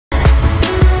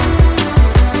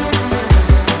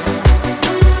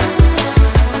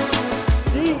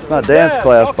Not dance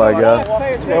class, by God.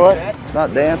 What?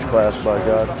 Not dance class, by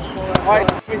God. All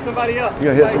right, pick somebody up. You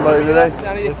gonna hit somebody today?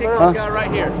 I need to kick one guy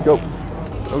right here. Go.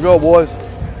 Go, boys.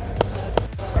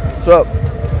 What's up?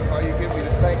 Why you give me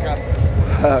the stink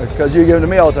eye? Because you give it to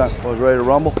me all the time. I was ready to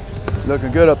rumble.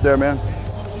 Looking good up there, man.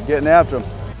 Getting after him.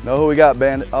 Know who we got,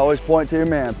 Bandit. Always point to your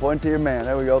man. Point to your man.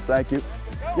 There we go. Thank you.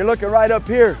 You're looking right up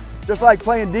here. Just like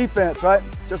playing defense, right?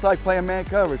 Just like playing man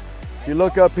coverage. If you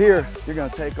look up here, you're going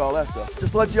to take all that stuff.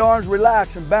 Just let your arms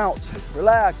relax and bounce.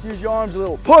 Relax. Use your arms a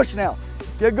little. Push now.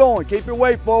 Get going. Keep your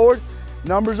weight forward.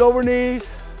 Numbers over knees.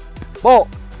 Ball.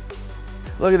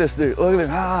 Look at this dude. Look at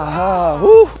him.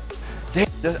 Woo.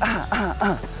 Just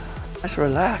Just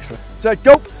relax. Set,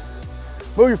 go.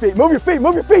 Move your feet. Move your feet.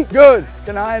 Move your feet. Good.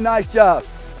 Kanaya, nice job.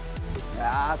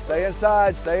 Stay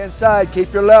inside. Stay inside.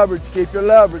 Keep your leverage. Keep your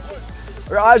leverage.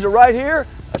 Your eyes are right here.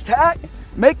 Attack.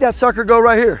 Make that sucker go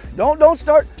right here. Don't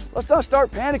start. Let's not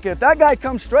start panicking. If that guy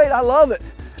comes straight, I love it.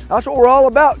 That's what we're all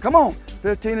about. Come on.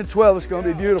 15 and 12. It's going to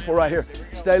be beautiful right here.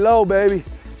 Stay low, baby.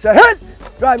 Say hit.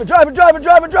 Drive it, drive it, drive it,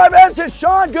 drive it, drive it. That's it,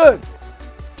 Sean. Good.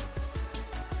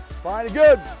 Find it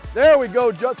good. There we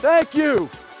go, Joe. Thank you.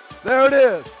 There it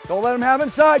is. Don't let him have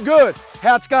inside. Good.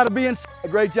 Hat's got to be inside.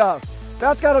 Great job.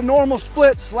 That's got a normal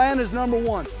split. Slant is number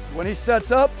one. When he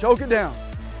sets up, choke it down.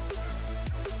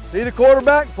 See the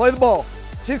quarterback, play the ball.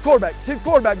 See the quarterback, see the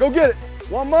quarterback, go get it.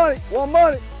 One money, one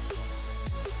money.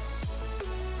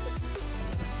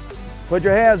 Put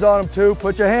your hands on him, two.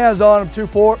 Put your hands on him,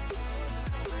 2-4.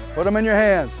 Put them in your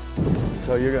hands.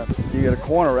 So you get a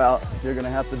corner out, you're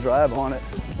gonna have to drive on it.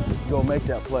 Go make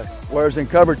that play. Whereas in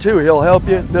cover two, he'll help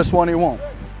you. This one, he won't.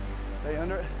 Stay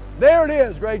under it. There it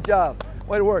is, great job.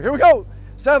 Way to work. Here we go.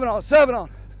 7 on, 7 on.